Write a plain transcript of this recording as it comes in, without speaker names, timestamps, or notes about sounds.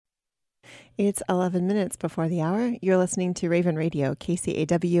It's 11 minutes before the hour. You're listening to Raven Radio,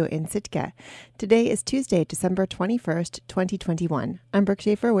 KCAW in Sitka. Today is Tuesday, December 21st, 2021. I'm Brooke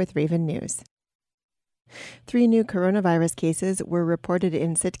Schaefer with Raven News. 3 new coronavirus cases were reported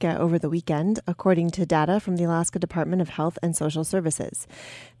in Sitka over the weekend, according to data from the Alaska Department of Health and Social Services.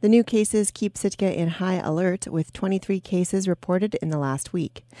 The new cases keep Sitka in high alert, with 23 cases reported in the last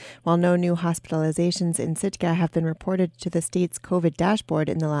week. While no new hospitalizations in Sitka have been reported to the state's COVID dashboard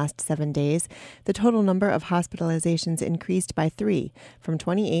in the last 7 days, the total number of hospitalizations increased by 3, from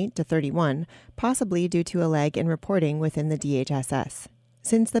 28 to 31, possibly due to a lag in reporting within the DHSS.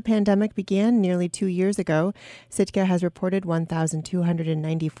 Since the pandemic began nearly 2 years ago, Sitka has reported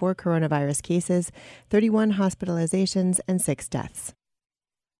 1,294 coronavirus cases, 31 hospitalizations, and 6 deaths.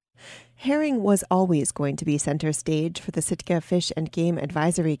 Herring was always going to be center stage for the Sitka Fish and Game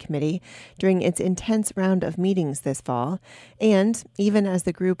Advisory Committee during its intense round of meetings this fall, and even as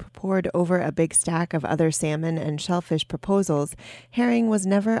the group pored over a big stack of other salmon and shellfish proposals, herring was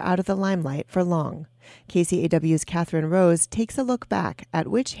never out of the limelight for long. KCAW's Catherine Rose takes a look back at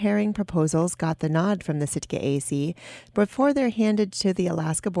which herring proposals got the nod from the Sitka AC before they're handed to the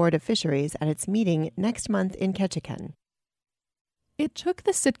Alaska Board of Fisheries at its meeting next month in Ketchikan. It took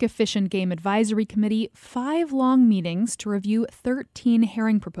the Sitka Fish and Game Advisory Committee 5 long meetings to review 13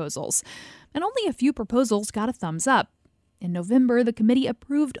 herring proposals, and only a few proposals got a thumbs up. In November, the committee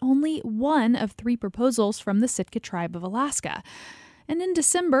approved only 1 of 3 proposals from the Sitka Tribe of Alaska. And in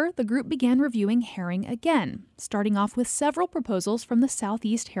December, the group began reviewing herring again, starting off with several proposals from the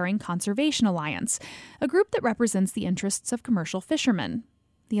Southeast Herring Conservation Alliance, a group that represents the interests of commercial fishermen.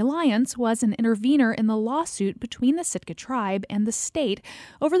 The alliance was an intervener in the lawsuit between the Sitka tribe and the state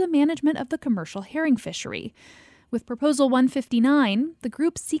over the management of the commercial herring fishery. With Proposal 159, the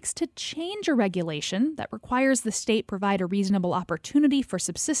group seeks to change a regulation that requires the state provide a reasonable opportunity for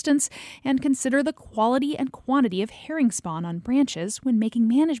subsistence and consider the quality and quantity of herring spawn on branches when making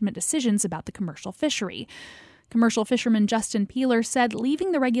management decisions about the commercial fishery. Commercial fisherman Justin Peeler said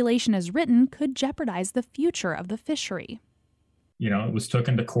leaving the regulation as written could jeopardize the future of the fishery. It was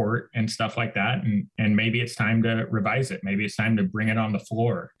taken to court and stuff like that. And maybe it's time to revise it. Maybe it's time to bring it on the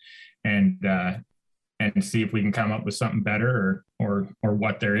floor and see if we can come up with something better or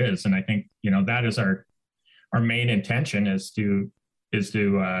what there is. And I think, that is our main intention is to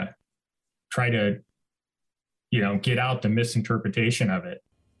try to, get out the misinterpretation of it.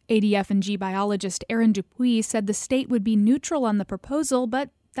 ADF&G biologist Aaron Dupuis said the state would be neutral on the proposal, but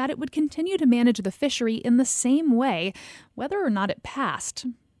that it would continue to manage the fishery in the same way, whether or not it passed.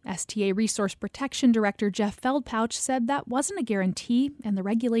 STA Resource Protection Director Jeff Feldpouch said that wasn't a guarantee and the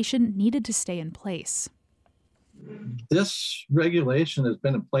regulation needed to stay in place. This regulation has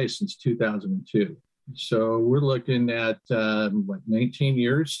been in place since 2002. So we're looking at 19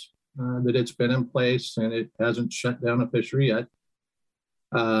 years that it's been in place, and it hasn't shut down a fishery yet.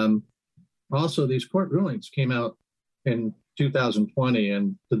 Also, these court rulings came out in 2020,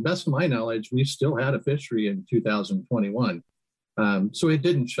 and to the best of my knowledge, we still had a fishery in 2021. So it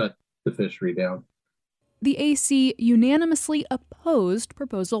didn't shut the fishery down. The AC unanimously opposed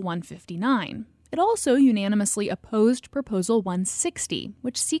Proposal 159. It also unanimously opposed Proposal 160,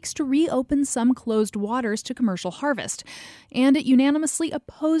 which seeks to reopen some closed waters to commercial harvest. And it unanimously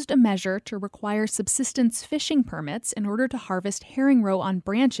opposed a measure to require subsistence fishing permits in order to harvest herring roe on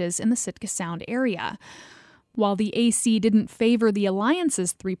branches in the Sitka Sound area. While the AC didn't favor the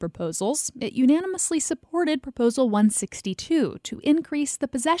Alliance's 3 proposals, it unanimously supported Proposal 162 to increase the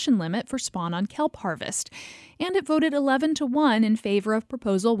possession limit for spawn on kelp harvest, and it voted 11-1 in favor of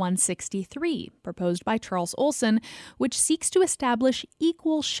Proposal 163, proposed by Charles Olson, which seeks to establish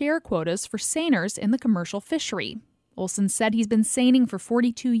equal share quotas for seiners in the commercial fishery. Olson said he's been seining for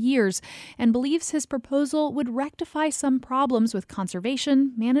 42 years and believes his proposal would rectify some problems with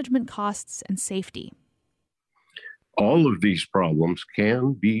conservation, management costs, and safety. All of these problems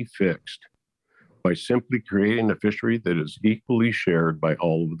can be fixed by simply creating a fishery that is equally shared by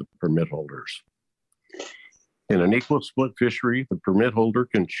all of the permit holders. In an equal split fishery, the permit holder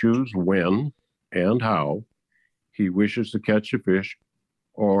can choose when and how he wishes to catch a fish,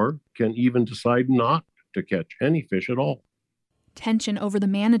 or can even decide not to catch any fish at all. Tension over the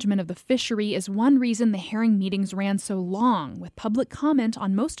management of the fishery is one reason the herring meetings ran so long, with public comment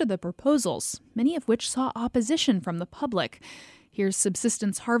on most of the proposals, many of which saw opposition from the public. Here's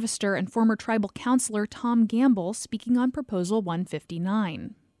subsistence harvester and former tribal councilor Tom Gamble speaking on Proposal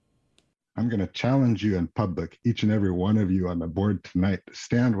 159. I'm going to challenge you in public, each and every one of you on the board tonight, to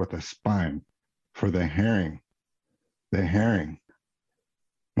stand with a spine for the herring,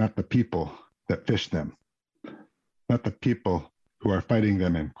 not the people that fish them, not the people who are fighting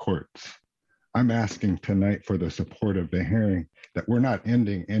them in courts, I'm asking tonight for the support of the hearing that we're not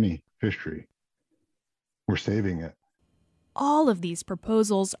ending any fishery. We're saving it. All of these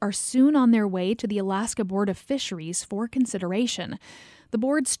proposals are soon on their way to the Alaska Board of Fisheries for consideration. The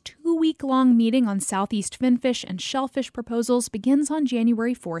board's 2-week-long meeting on southeast finfish and shellfish proposals begins on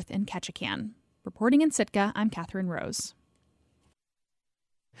January 4th in Ketchikan. Reporting in Sitka, I'm Catherine Rose.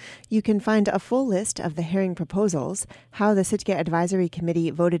 You can find a full list of the hearing proposals, how the Sitka Advisory Committee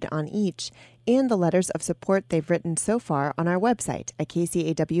voted on each, and the letters of support they've written so far on our website at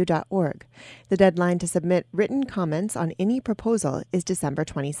kcaw.org. The deadline to submit written comments on any proposal is December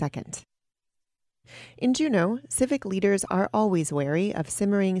 22nd. In Juneau, civic leaders are always wary of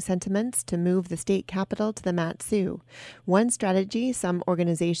simmering sentiments to move the state capital to the Mat-Su. One strategy some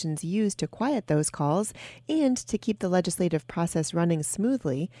organizations use to quiet those calls and to keep the legislative process running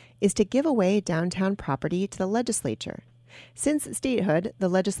smoothly is to give away downtown property to the legislature. Since statehood, the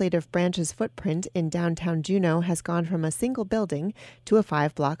legislative branch's footprint in downtown Juneau has gone from a single building to a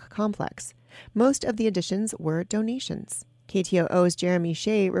 5-block complex. Most of the additions were donations. KTOO's Jeremy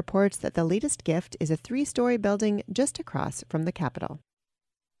Shea reports that the latest gift is a 3-story building just across from the Capitol.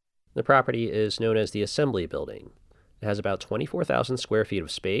 The property is known as the Assembly Building. It has about 24,000 square feet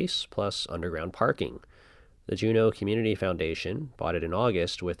of space, plus underground parking. The Juneau Community Foundation bought it in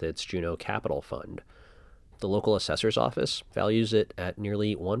August with its Juneau Capital Fund. The local assessor's office values it at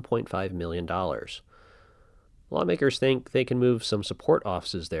nearly $1.5 million. Lawmakers think they can move some support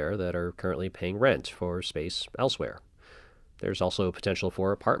offices there that are currently paying rent for space elsewhere. There's also potential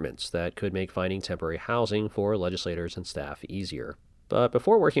for apartments that could make finding temporary housing for legislators and staff easier. But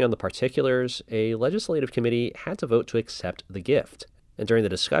before working on the particulars, a legislative committee had to vote to accept the gift. And during the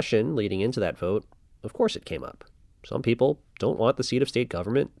discussion leading into that vote, of course it came up. Some people don't want the seat of state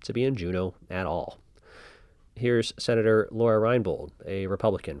government to be in Juneau at all. Here's Senator Laura Reinbold, a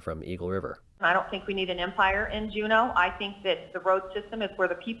Republican from Eagle River. I don't think we need an empire in Juneau. I think that the road system is where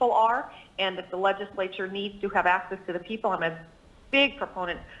the people are, and that the legislature needs to have access to the people. I'm a big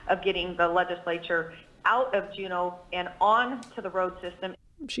proponent of getting the legislature out of Juneau and on to the road system.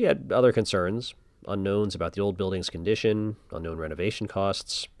 She had other concerns, unknowns about the old building's condition, unknown renovation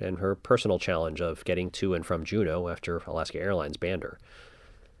costs, and her personal challenge of getting to and from Juneau after Alaska Airlines banned her.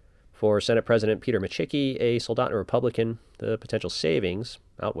 For Senate President Peter Micciche, a Soldotna Republican, the potential savings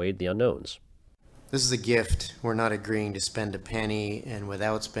outweighed the unknowns. This is a gift. We're not agreeing to spend a penny, and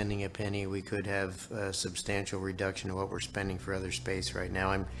without spending a penny, we could have a substantial reduction of what we're spending for other space right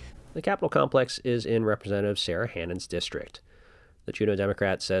now. The Capitol complex is in Representative Sarah Hannon's district. The Juneau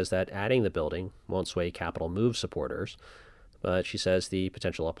Democrat says that adding the building won't sway Capitol Move supporters, but she says the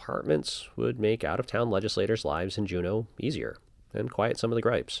potential apartments would make out-of-town legislators' lives in Juneau easier and quiet some of the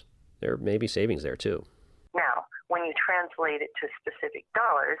gripes. There may be savings there, too. Now, when you translate it to specific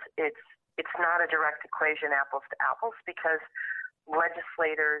dollars, it's not a direct equation, apples to apples, because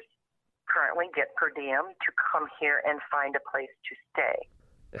legislators currently get per diem to come here and find a place to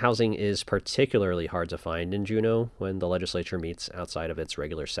stay. Housing is particularly hard to find in Juneau when the legislature meets outside of its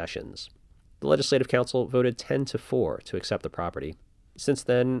regular sessions. The Legislative Council voted 10-4 to accept the property. Since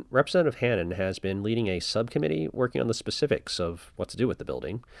then, Representative Hannon has been leading a subcommittee working on the specifics of what to do with the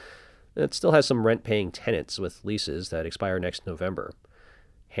building. It still has some rent-paying tenants with leases that expire next November.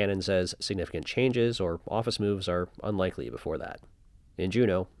 Hannon says significant changes or office moves are unlikely before that. In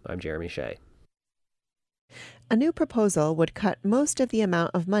Juneau, I'm Jeremy Shea. A new proposal would cut most of the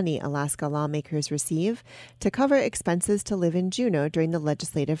amount of money Alaska lawmakers receive to cover expenses to live in Juneau during the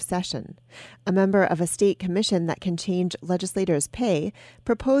legislative session. A member of a state commission that can change legislators' pay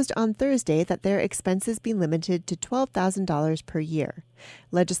proposed on Thursday that their expenses be limited to $12,000 per year.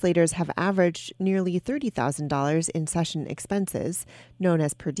 Legislators have averaged nearly $30,000 in session expenses, known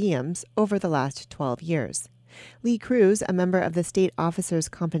as per diems, over the last 12 years. Lee Cruz, a member of the State Officers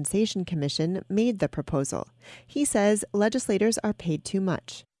Compensation Commission, made the proposal. He says legislators are paid too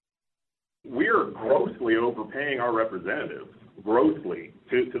much. We're grossly overpaying our representatives, grossly,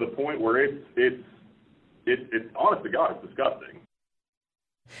 to the point where it's honest to God, it's disgusting.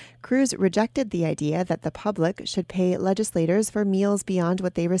 Cruz rejected the idea that the public should pay legislators for meals beyond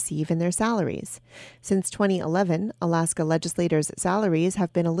what they receive in their salaries. Since 2011, Alaska legislators' salaries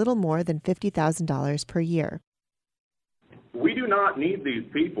have been a little more than $50,000 per year. We do not need these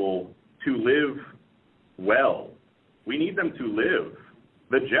people to live well. We need them to live.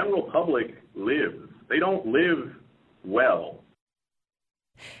 The general public lives. They don't live well.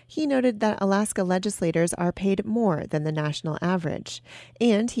 He noted that Alaska legislators are paid more than the national average,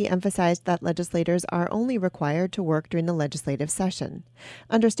 and he emphasized that legislators are only required to work during the legislative session.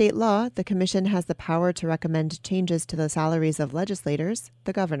 Under state law, the commission has the power to recommend changes to the salaries of legislators,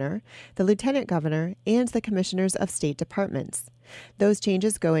 the governor, the lieutenant governor, and the commissioners of state departments. Those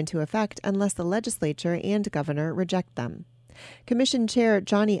changes go into effect unless the legislature and governor reject them. Commission Chair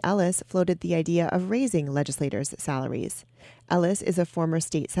Johnny Ellis floated the idea of raising legislators' salaries. Ellis is a former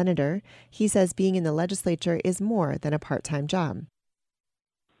state senator. He says being in the legislature is more than a part-time job.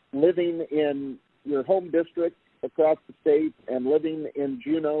 Living in your home district across the state and living in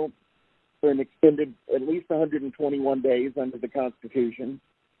Juneau for an extended at least 121 days under the Constitution,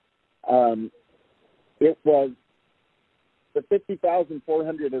 it was the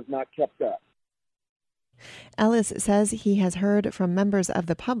 50,400 has not kept up. Ellis says he has heard from members of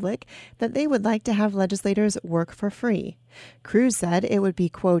the public that they would like to have legislators work for free. Cruz said it would be,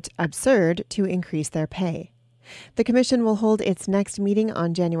 quote, absurd to increase their pay. The commission will hold its next meeting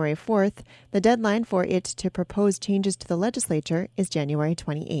on January 4th. The deadline for it to propose changes to the legislature is January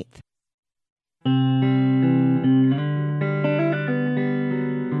 28th.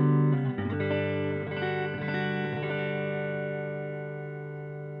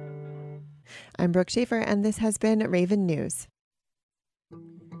 I'm Brooke Schaefer, and this has been Raven News.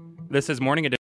 This is Morning Edition.